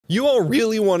You all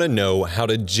really want to know how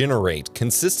to generate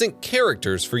consistent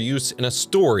characters for use in a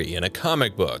story, in a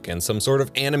comic book, and some sort of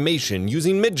animation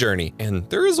using MidJourney, and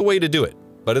there is a way to do it,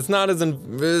 but it's not as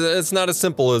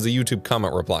simple as a YouTube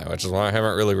comment reply, which is why I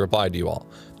haven't really replied to you all.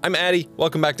 I'm Addy,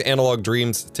 welcome back to Analog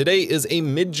Dreams. Today is a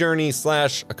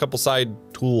MidJourney / a couple side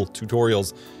tool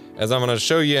tutorials, as I'm going to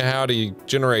show you how to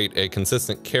generate a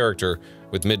consistent character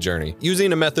with MidJourney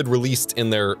using a method released in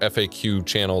their FAQ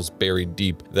channels buried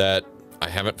deep that I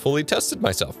haven't fully tested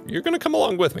myself. You're gonna come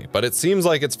along with me, but it seems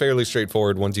like it's fairly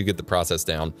straightforward once you get the process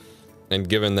down. And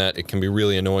given that it can be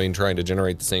really annoying trying to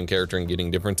generate the same character and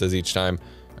getting differences each time,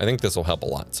 I think this will help a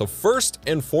lot. So first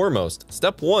and foremost,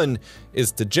 step one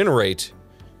is to generate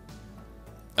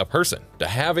a person, to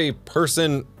have a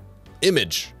person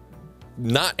image,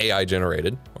 not AI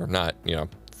generated, or not,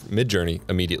 MidJourney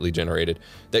immediately generated,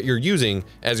 that you're using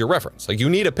as your reference. Like, you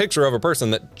need a picture of a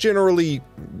person that generally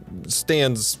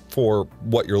stands for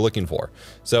what you're looking for.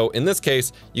 So in this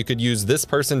case, you could use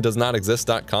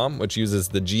thispersondoesnotexist.com, which uses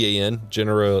the GAN,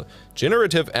 Generative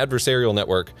Adversarial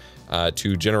Network,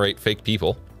 to generate fake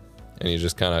people. And you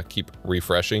just kind of keep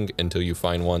refreshing until you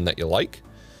find one that you like,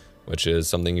 which is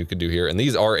something you could do here. And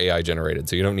these are AI generated,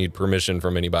 so you don't need permission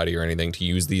from anybody or anything to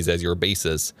use these as your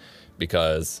basis,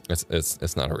 because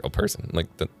it's not a real person. Like,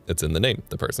 it's in the name,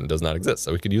 the person does not exist.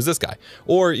 So we could use this guy,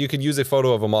 or you could use a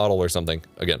photo of a model or something,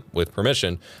 again, with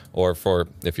permission, or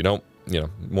if you don't,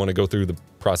 want to go through the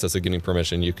process of getting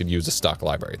permission, you could use a stock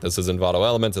library. This is Envato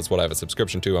Elements. It's what I have a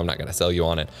subscription to. I'm not going to sell you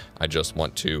on it. I just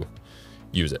want to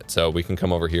use it. So we can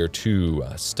come over here to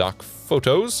stock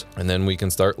photos, and then we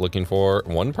can start looking for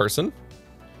one person,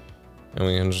 and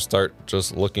we can just start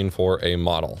looking for a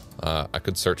model. I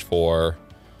could search for,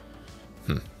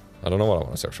 I don't know what I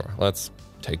want to search for. Let's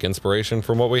take inspiration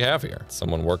from what we have here.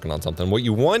 Someone working on something. What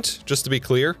you want, just to be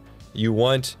clear, you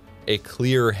want a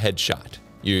clear headshot.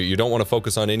 You don't want to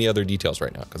focus on any other details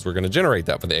right now, because we're going to generate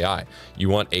that with AI. You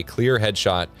want a clear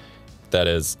headshot that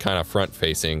is kind of front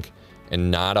facing and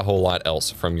not a whole lot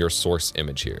else from your source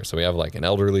image here. So we have like an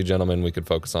elderly gentleman we could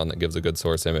focus on that gives a good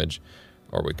source image,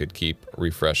 or we could keep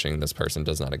refreshing this person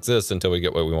does not exist until we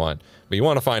get what we want. But you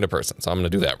want to find a person, so I'm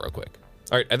going to do that real quick.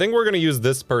 All right, I think we're going to use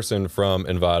this person from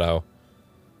Envato.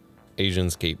 Asian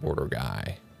skateboarder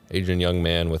guy. Asian young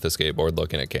man with a skateboard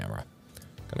looking at camera.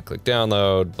 Gonna click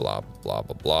download, blah, blah,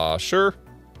 blah, blah, sure.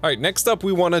 All right, next up,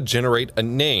 we want to generate a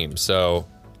name. So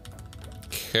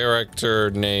character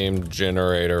name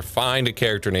generator, find a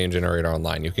character name generator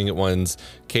online. You can get ones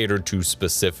catered to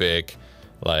specific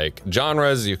like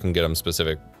genres. You can get them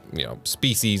specific,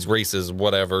 species, races,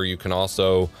 whatever. You can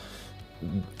also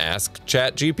ask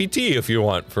ChatGPT if you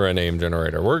want for a name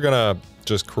generator. We're gonna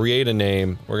just create a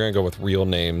name. We're gonna go with real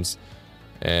names,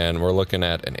 and we're looking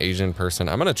at an Asian person.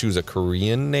 I'm gonna choose a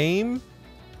Korean name,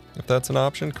 if that's an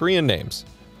option. Korean names.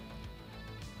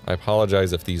 I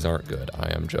apologize if these aren't good.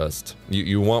 I am just,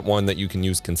 you want one that you can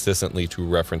use consistently to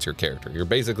reference your character. You're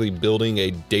basically building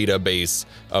a database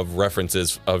of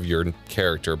references of your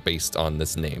character based on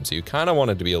this name. So you kind of want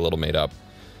it to be a little made up.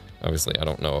 Obviously, I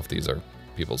don't know if these are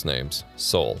people's names.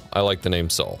 Soul. I like the name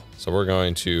Soul. So we're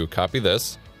going to copy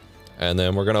this, and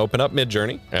then we're going to open up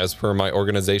MidJourney. As per my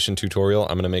organization tutorial,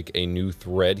 I'm going to make a new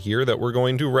thread here that we're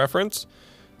going to reference.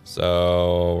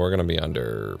 So we're going to be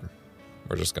under,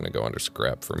 we're just going to go under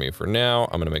scrap for me for now.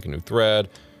 I'm going to make a new thread.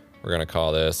 We're going to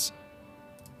call this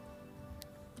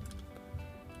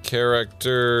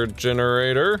character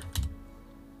generator.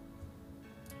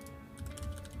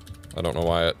 I don't know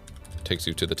why it takes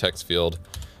you to the text field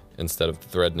instead of the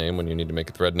thread name when you need to make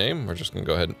a thread name. We're just gonna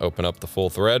go ahead and open up the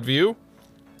full thread view.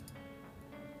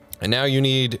 And now you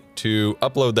need to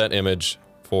upload that image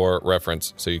for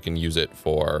reference so you can use it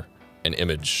for an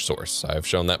image source. I've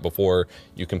shown that before.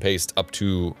 You can paste up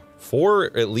to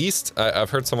 4 at least. I've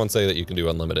heard someone say that you can do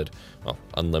unlimited. Well,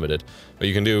 unlimited, but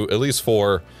you can do at least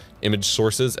 4 image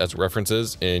sources as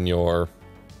references in your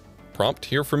prompt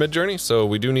here for MidJourney. So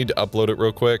we do need to upload it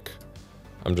real quick.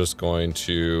 I'm just going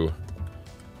to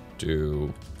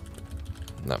do,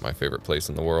 not my favorite place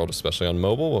in the world, especially on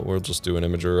mobile, but we'll just do an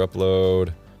imager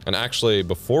upload. And actually,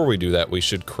 before we do that, we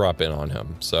should crop in on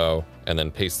him. So, and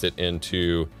then paste it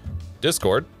into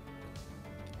Discord.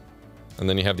 And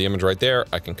then you have the image right there.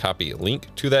 I can copy a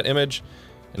link to that image.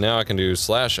 And now I can do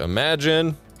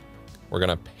 /imagine. We're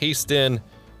gonna paste in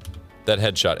that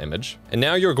headshot image. And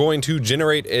now you're going to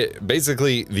generate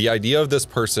basically the idea of this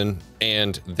person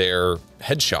and their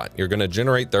headshot. You're gonna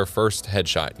generate their first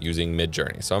headshot using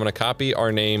MidJourney. So I'm gonna copy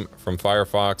our name from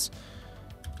Firefox,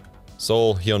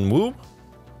 Sol Hyun-woo.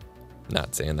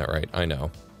 Not saying that right, I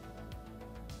know.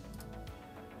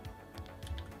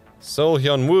 Sol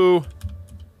Hyun-woo.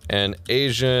 an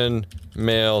Asian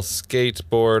male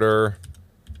skateboarder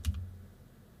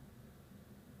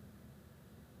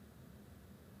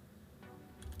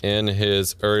in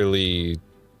his early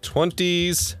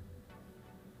 20s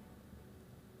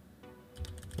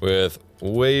with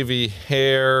wavy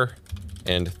hair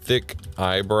and thick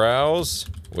eyebrows,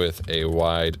 with a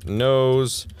wide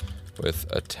nose, with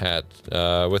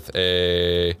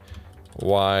a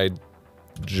wide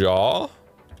jaw,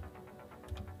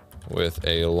 with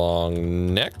a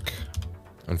long neck.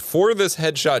 And for this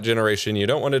headshot generation, you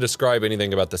don't want to describe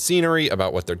anything about the scenery,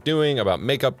 about what they're doing, about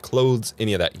makeup, clothes,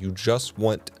 any of that. You just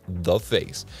want the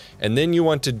face. And then you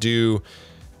want to do,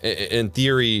 in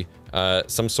theory,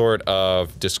 some sort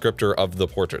of descriptor of the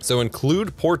portrait. So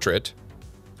include portrait,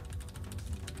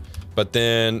 but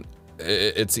then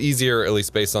it's easier, at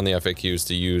least based on the FAQs,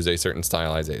 to use a certain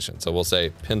stylization. So we'll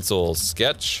say pencil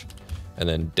sketch, and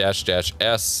then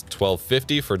 --S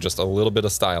 1250 for just a little bit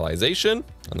of stylization.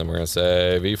 And then we're gonna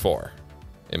say V4.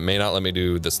 It may not let me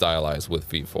do the stylize with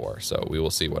V4, so we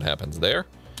will see what happens there.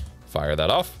 Fire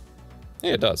that off.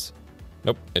 Yeah, it does.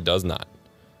 Nope, it does not.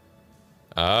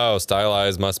 Oh,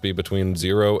 stylize must be between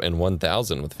 0 and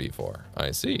 1000 with V4.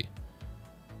 I see.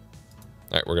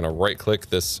 All right, we're gonna right click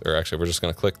this, or actually we're just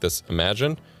gonna click this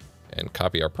imagine and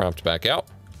copy our prompt back out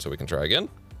so we can try again.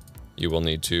 You will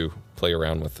need to play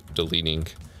around with deleting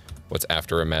what's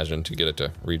after imagine to get it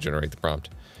to regenerate the prompt.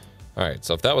 All right,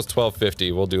 so if that was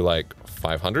 1250, we'll do like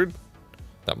 500.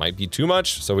 That might be too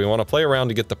much, so we wanna play around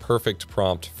to get the perfect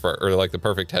prompt for, or like the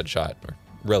perfect headshot, or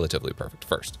relatively perfect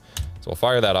first. So we'll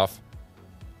fire that off,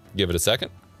 give it a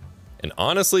second. And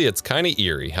honestly, it's kind of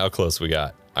eerie how close we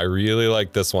got. I really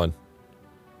like this one.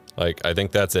 Like, I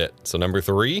think that's it. So number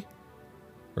 3,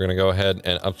 we're gonna go ahead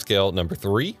and upscale number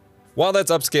 3. While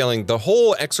that's upscaling, the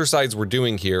whole exercise we're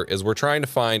doing here is we're trying to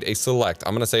find a select,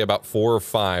 I'm gonna say about 4 or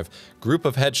 5 group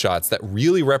of headshots that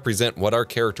really represent what our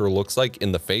character looks like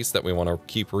in the face that we wanna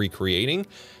keep recreating,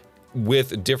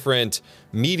 with different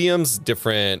mediums,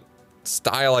 different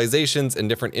stylizations, and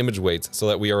different image weights, so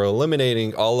that we are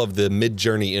eliminating all of the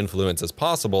MidJourney influence as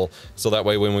possible, so that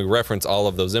way when we reference all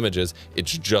of those images,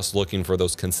 it's just looking for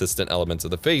those consistent elements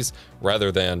of the face,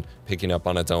 rather than picking up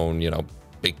on its own, you know,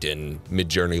 baked in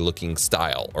MidJourney looking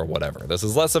style or whatever. This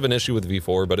is less of an issue with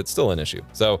V4, but it's still an issue.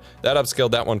 So that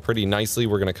upscaled that one pretty nicely.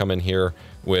 We're gonna come in here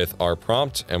with our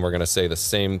prompt and we're gonna say the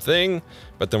same thing,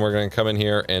 but then we're gonna come in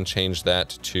here and change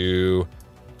that to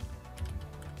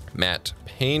matte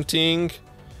painting.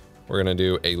 We're gonna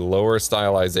do a lower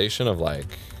stylization of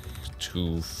like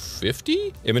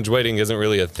 250. Image weighting isn't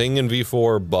really a thing in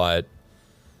V4, but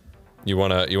you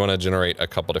wanna generate a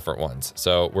couple different ones.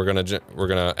 So we're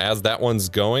gonna, as that one's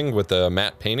going with the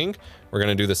matte painting, we're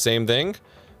gonna do the same thing,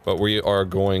 but we are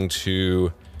going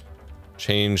to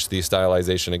change the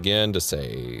stylization again to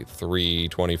say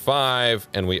 325,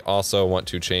 and we also want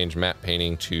to change matte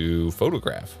painting to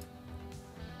photograph.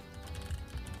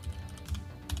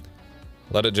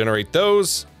 Let it generate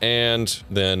those, and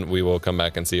then we will come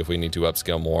back and see if we need to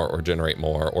upscale more or generate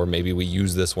more, or maybe we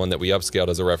use this one that we upscaled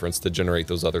as a reference to generate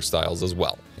those other styles as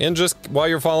well. And just while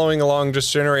you're following along,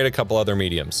 just generate a couple other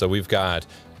mediums. So we've got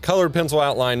colored pencil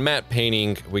outline, matte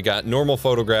painting, we got normal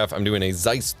photograph. I'm doing a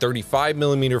Zeiss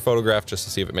 35mm photograph just to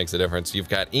see if it makes a difference. You've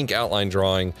got ink outline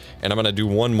drawing, and I'm gonna do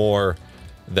one more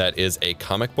that is a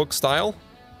comic book style.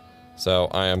 So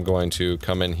I am going to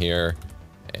come in here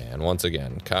and once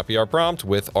again, copy our prompt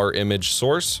with our image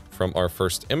source from our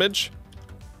first image.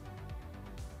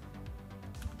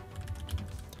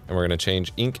 And we're gonna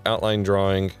change ink outline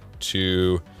drawing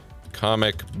to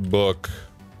comic book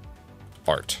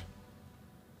art.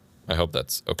 I hope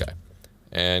that's okay.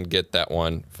 And get that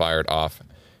one fired off.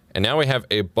 And now we have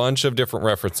a bunch of different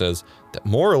references that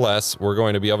more or less we're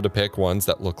going to be able to pick ones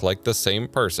that look like the same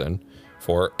person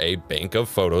for a bank of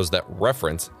photos that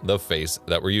reference the face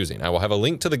that we're using. I will have a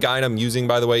link to the guide I'm using,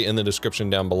 by the way, in the description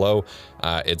down below.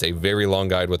 It's a very long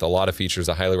guide with a lot of features.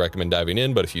 I highly recommend diving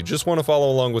in, but if you just want to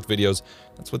follow along with videos,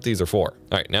 that's what these are for.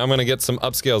 All right, now I'm gonna get some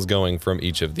upscales going from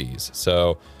each of these.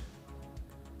 So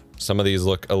some of these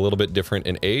look a little bit different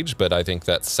in age, but I think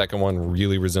that second one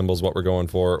really resembles what we're going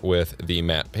for with the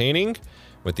matte painting.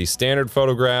 With the standard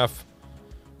photograph,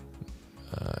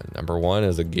 number 1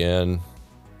 is again,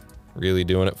 really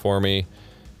doing it for me.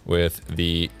 With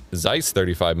the Zeiss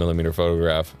 35mm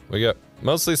photograph, we get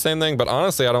mostly the same thing, but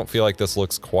honestly, I don't feel like this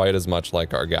looks quite as much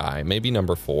like our guy. Maybe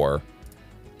number 4.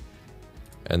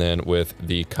 And then with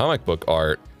the comic book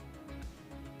art,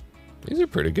 these are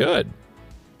pretty good.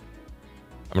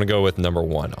 I'm gonna go with number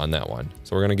 1 on that one.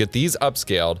 So we're gonna get these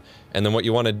upscaled, and then what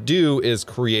you wanna do is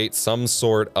create some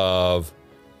sort of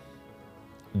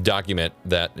document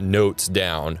that notes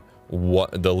down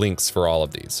what the links for all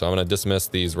of these. So I'm going to dismiss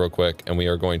these real quick, and we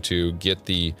are going to get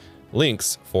the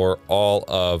links for all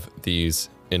of these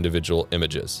individual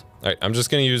images. All right, I'm just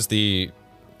going to use the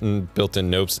built-in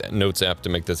notes app to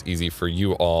make this easy for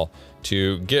you all.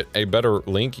 To get a better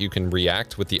link, you can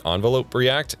react with the envelope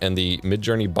react, and the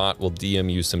MidJourney bot will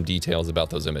DM you some details about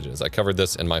those images. I covered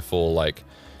this in my full like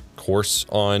course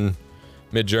on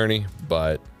MidJourney,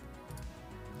 but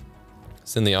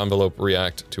send the envelope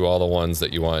react to all the ones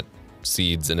that you want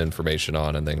seeds and information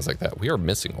on and things like that. We are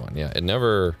missing one. Yeah, it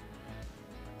never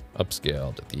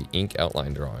upscaled the ink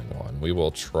outline drawing one. We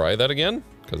will try that again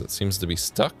because it seems to be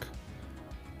stuck.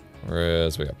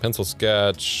 Whereas we got pencil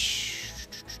sketch.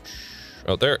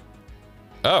 Oh, there.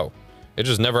 Oh, it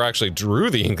just never actually drew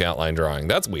the ink outline drawing.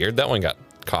 That's weird. That one got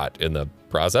caught in the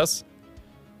process.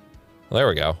 Well, there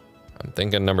we go. I'm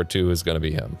thinking number 2 is going to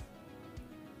be him.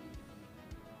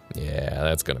 Yeah,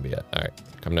 that's going to be it. All right,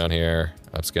 come down here,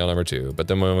 upscale number 2. But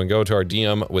then when we go to our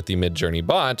DM with the MidJourney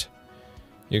bot,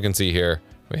 you can see here,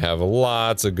 we have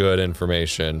lots of good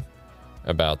information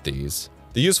about these.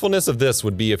 The usefulness of this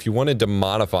would be if you wanted to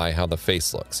modify how the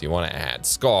face looks. You want to add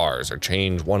scars or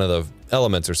change one of the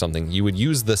elements or something, you would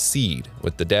use the seed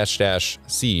with the --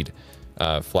 seed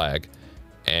flag.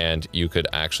 And you could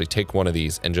actually take one of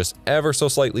these and just ever so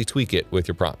slightly tweak it with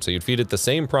your prompt. So you'd feed it the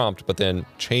same prompt, but then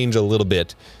change a little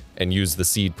bit and use the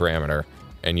seed parameter,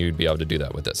 and you'd be able to do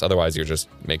that with this. Otherwise, you're just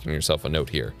making yourself a note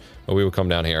here. But we would come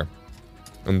down here.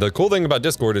 And the cool thing about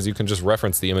Discord is you can just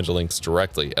reference the image links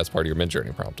directly as part of your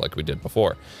MidJourney prompt like we did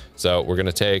before. So we're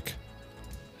gonna take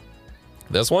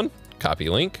this one, copy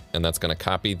link, and that's gonna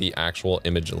copy the actual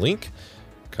image link.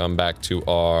 Come back to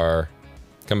our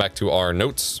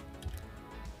notes.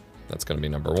 That's gonna be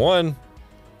number 1.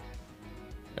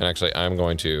 And actually I'm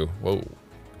going to, I'm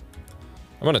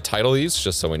gonna title these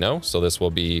just so we know. So this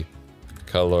will be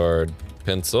colored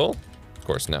pencil. Of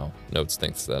course now Notes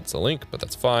thinks that's a link, but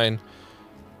that's fine.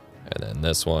 And then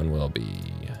this one will be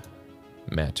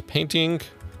matte painting.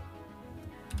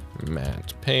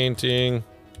 Matte painting.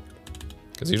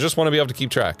 Because you just want to be able to keep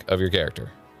track of your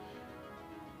character.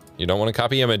 You don't want to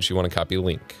copy image, you want to copy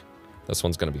link. This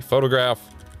one's going to be photograph.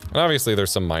 And obviously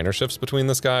there's some minor shifts between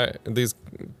these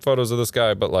photos of this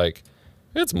guy, but like,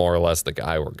 it's more or less the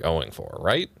guy we're going for,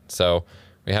 right? So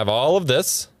we have all of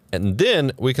this, and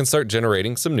then we can start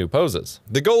generating some new poses.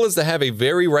 The goal is to have a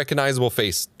very recognizable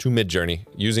face to MidJourney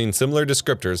using similar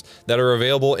descriptors that are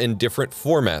available in different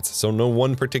formats, so no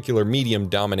one particular medium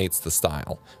dominates the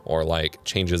style or like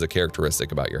changes a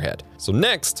characteristic about your head. So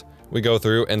next, we go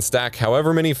through and stack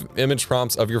however many image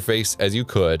prompts of your face as you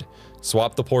could,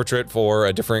 swap the portrait for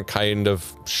a different kind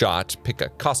of shot, pick a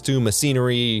costume, a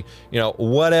scenery, you know,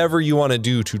 whatever you want to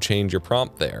do to change your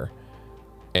prompt there.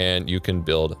 And you can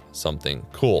build something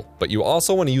cool. But you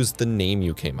also want to use the name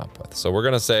you came up with. So we're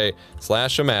gonna say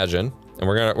 /imagine, and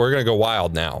we're gonna go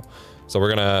wild now. So we're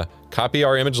gonna copy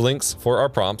our image links for our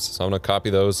prompts. So I'm gonna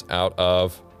copy those out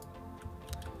of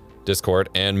Discord,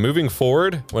 and moving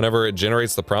forward, whenever it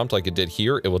generates the prompt like it did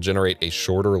here, it will generate a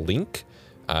shorter link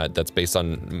that's based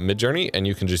on MidJourney, and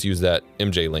you can just use that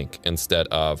MJ link instead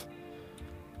of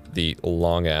the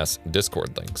long-ass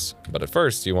Discord links. But at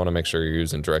first, you want to make sure you're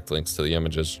using direct links to the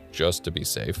images just to be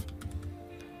safe.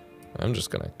 I'm just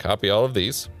gonna copy all of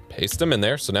these, paste them in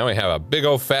there, so now we have a big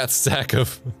old fat stack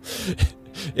of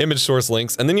image source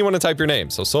links, and then you want to type your name.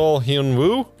 So Sol Hyun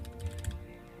Woo,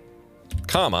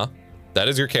 comma, that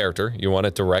is your character. You want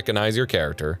it to recognize your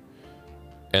character.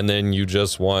 And then you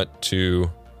just want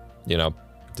to, you know,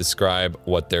 describe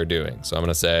what they're doing. So I'm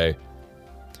gonna say,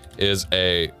 is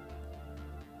a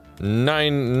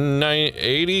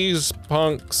 80s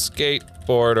punk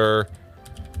skateboarder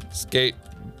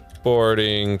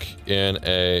skateboarding in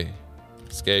a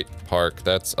skate park.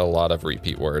 That's a lot of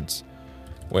repeat words.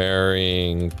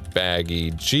 Wearing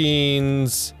baggy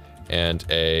jeans and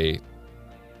a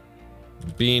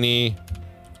beanie,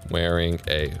 wearing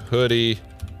a hoodie.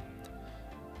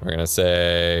 We're gonna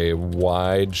say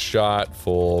wide shot,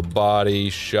 full body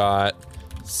shot,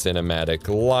 cinematic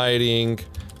lighting,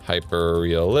 hyper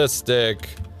realistic,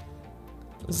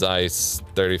 Zeiss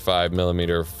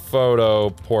 35mm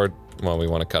photo, well, we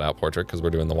want to cut out portrait because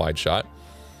we're doing the wide shot.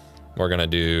 We're gonna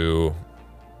do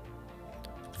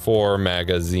for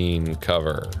magazine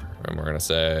cover, and we're gonna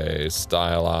say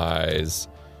stylize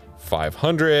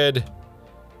 500.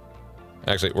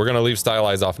 Actually, we're gonna leave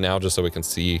stylize off now just so we can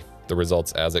see the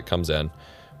results as it comes in.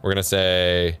 We're gonna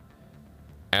say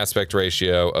aspect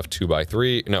ratio of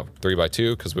 2:3, no,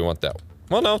 3:2, because we want that.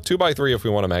 Well, no, 2:3 if we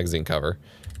want a magazine cover,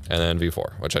 and then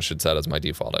V4, which I should set as my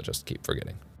default. I just keep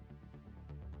forgetting.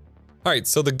 All right,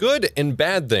 so the good and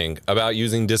bad thing about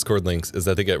using Discord links is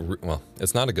that they get, well,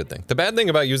 it's not a good thing. The bad thing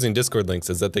about using Discord links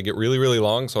is that they get really, really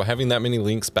long. So having that many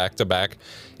links back to back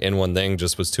in one thing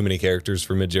just was too many characters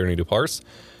for MidJourney to parse.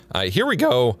 Here we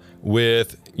go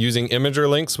with using Imager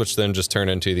links, which then just turn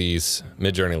into these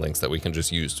MidJourney links that we can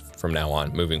just use from now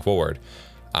on moving forward.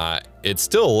 It's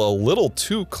still a little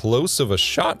too close of a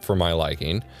shot for my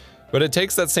liking, but it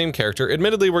takes that same character.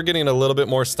 Admittedly, we're getting a little bit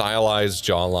more stylized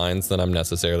jaw lines than I'm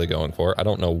necessarily going for. I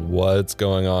don't know what's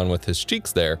going on with his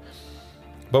cheeks there,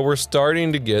 but we're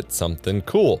starting to get something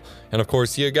cool. And of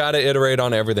course, you gotta iterate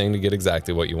on everything to get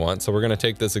exactly what you want. So we're gonna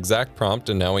take this exact prompt,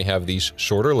 and now we have these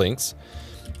shorter links.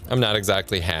 I'm not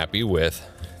exactly happy with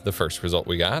the first result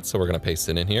we got, so we're gonna paste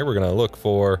it in here. We're gonna look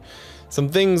for some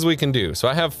things we can do. So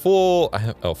I have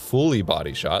fully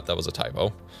body shot. That was a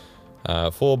typo.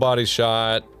 Full body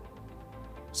shot.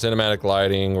 Cinematic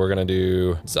lighting, we're gonna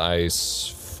do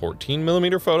Zeiss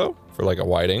 14mm photo for like a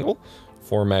wide angle.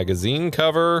 For magazine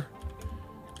cover,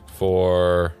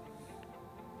 for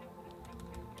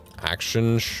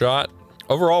action shot.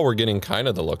 Overall, we're getting kind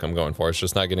of the look I'm going for. It's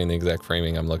just not getting the exact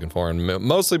framing I'm looking for, and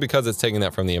mostly because it's taking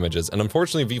that from the images. And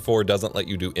unfortunately, V4 doesn't let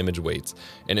you do image weights,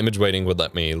 and image weighting would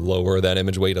let me lower that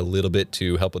image weight a little bit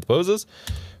to help with poses.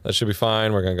 That should be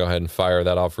fine. We're gonna go ahead and fire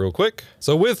that off real quick.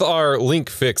 So with our link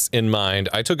fix in mind,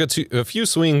 I took a few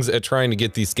swings at trying to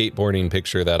get the skateboarding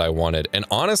picture that I wanted. And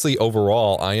honestly,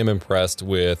 overall, I am impressed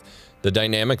with the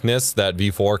dynamicness that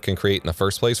V4 can create in the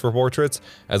first place for portraits,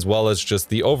 as well as just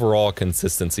the overall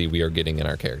consistency we are getting in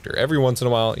our character. Every once in a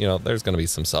while, you know, there's gonna be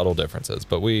some subtle differences,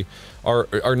 but we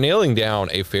are nailing down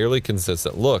a fairly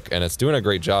consistent look, and it's doing a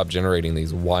great job generating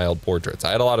these wild portraits.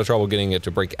 I had a lot of trouble getting it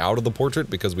to break out of the portrait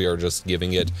because we are just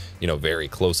giving it, you know, very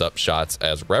close-up shots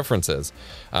as references.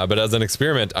 But as an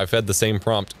experiment, I fed the same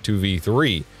prompt to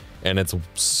V3, and it's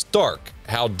stark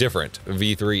how different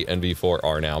V3 and V4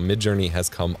 are now. MidJourney has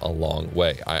come a long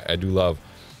way. I do love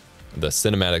the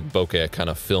cinematic bokeh kind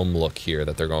of film look here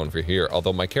that they're going for here,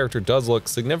 although my character does look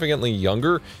significantly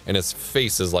younger and his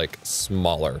face is like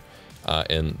smaller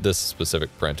in this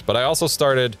specific print. But I also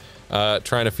started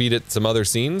trying to feed it some other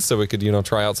scenes so we could, you know,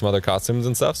 try out some other costumes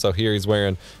and stuff. So here he's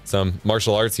wearing some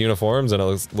martial arts uniforms, and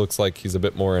it looks like he's a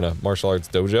bit more in a martial arts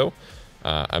dojo.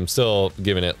 I'm still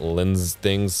giving it lens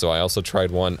things, so I also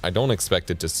tried one. I don't expect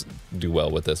it to do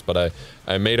well with this, but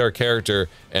I made our character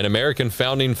an American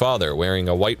founding father wearing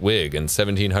a white wig and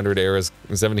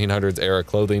 1700s era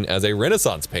clothing as a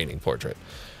Renaissance painting portrait.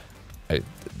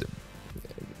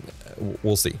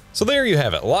 We'll see. So there you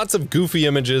have it. Lots of goofy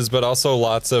images, but also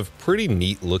lots of pretty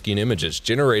neat looking images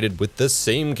generated with the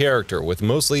same character with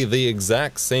mostly the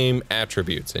exact same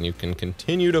attributes. And you can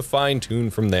continue to fine tune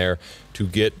from there to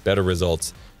get better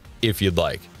results if you'd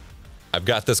like. I've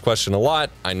got this question a lot.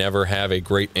 I never have a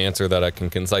great answer that I can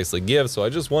concisely give, so I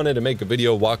just wanted to make a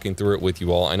video walking through it with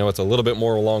you all. I know it's a little bit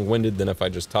more long-winded than if I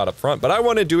just taught up front, but I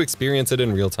wanted to experience it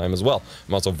in real time as well.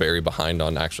 I'm also very behind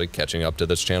on actually catching up to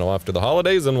this channel after the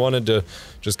holidays and wanted to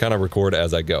just kind of record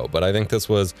as I go. But I think this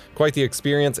was quite the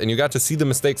experience, and you got to see the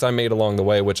mistakes I made along the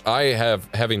way, which I have,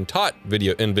 having taught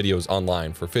videos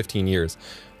online for 15 years,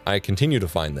 I continue to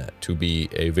find that to be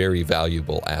a very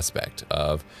valuable aspect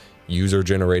of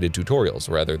user-generated tutorials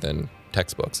rather than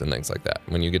textbooks and things like that.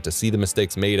 When you get to see the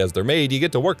mistakes made as they're made, you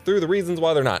get to work through the reasons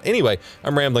why they're not. Anyway,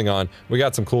 I'm rambling on. We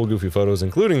got some cool, goofy photos,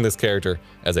 including this character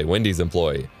as a Wendy's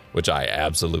employee, which I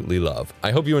absolutely love.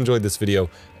 I hope you enjoyed this video.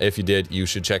 If you did, you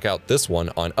should check out this one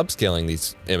on upscaling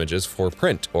these images for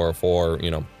print or for,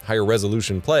 you know, higher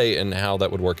resolution play, and how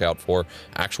that would work out for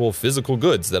actual physical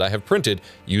goods that I have printed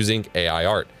using AI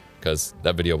art, because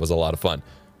that video was a lot of fun.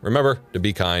 Remember to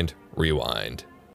be kind, rewind.